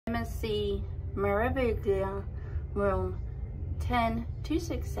Msc Meraviglia room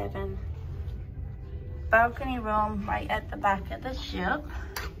 10267. Balcony room right at the back of the ship.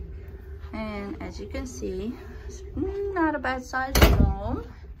 And as you can see, it's not a bad sized room.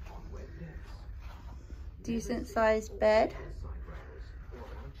 Decent sized bed.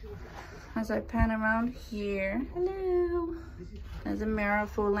 As I pan around here, hello. There's a mirror,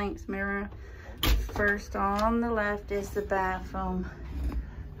 full length mirror. First on the left is the bathroom.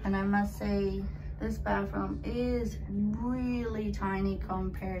 And I must say, this bathroom is really tiny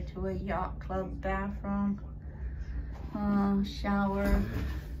compared to a yacht club bathroom. Shower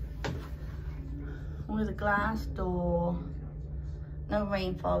with a glass door. No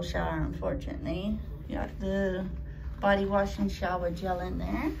rainfall shower, unfortunately. You got the body wash and shower gel in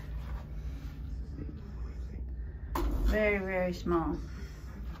there. Very, very small.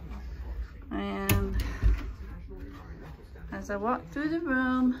 And as I walk through the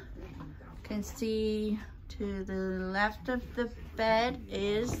room, you can see to the left of the bed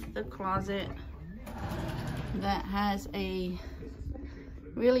is the closet that has a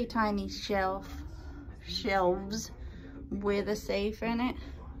really tiny shelves with a safe in it.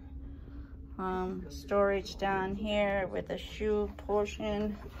 Storage down here with a shoe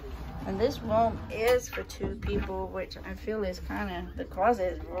portion. And this room is for 2 people, which I feel is kind of, the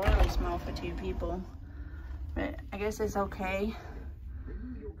closet is really small for 2 people. But I guess it's okay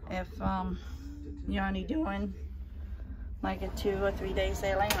if you're only doing like a 2 or 3 day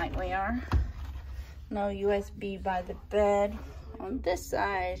sailing like we are. No USB by the bed. On this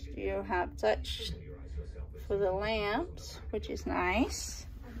side, you have touch for the lamps, which is nice.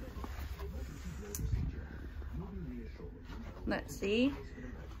 Let's see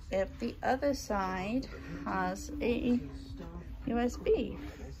if the other side has a USB.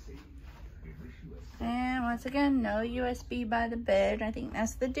 And once again, no USB by the bed. I think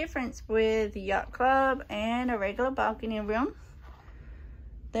that's the difference with the yacht club and a regular balcony room.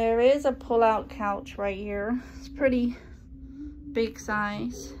 There is a pull-out couch right here. It's pretty big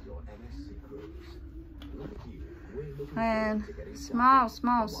size. And small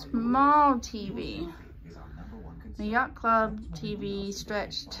TV. The yacht club TV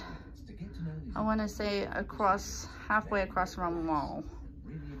stretched, I want to say, halfway across from the wall.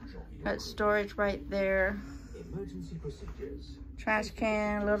 Got storage right there. Trash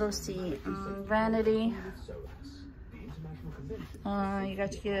can, little seat, vanity. You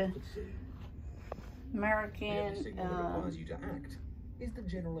got your American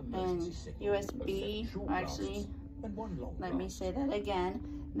and USB. Actually, let me say that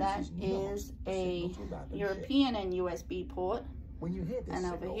again. That is a European and USB port. And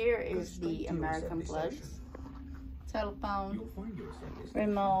over here is the American plug. Telephone,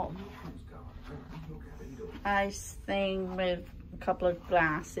 remote, ice thing with a couple of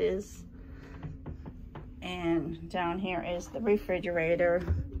glasses. And down here is the refrigerator.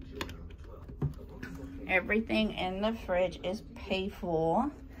 Everything in the fridge is paid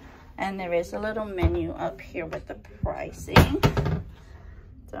for. And there is a little menu up here with the pricing.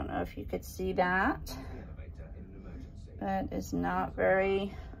 Don't know if you could see that. That is not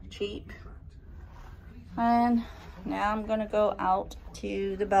very cheap. And now I'm gonna go out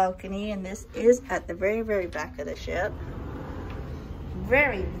to the balcony, and this is at the very, very back of the ship.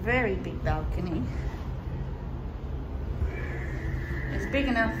 Very, very big balcony. It's big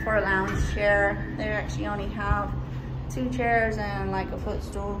enough for a lounge chair. They actually only have 2 chairs and like a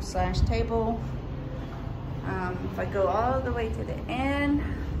footstool / table. If I go all the way to the end,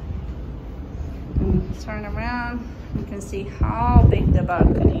 and turn around, you can see how big the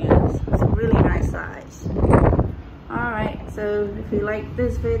balcony is. It's a really nice size. Alright, so if you like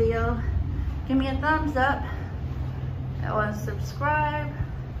this video, give me a thumbs up, or subscribe,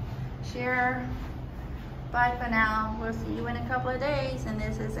 share. Bye for now. We'll see you in a couple of days. And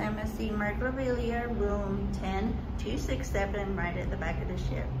this is Msc Meraviglia room 10267 right at the back of the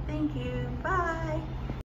ship. Thank you. Bye.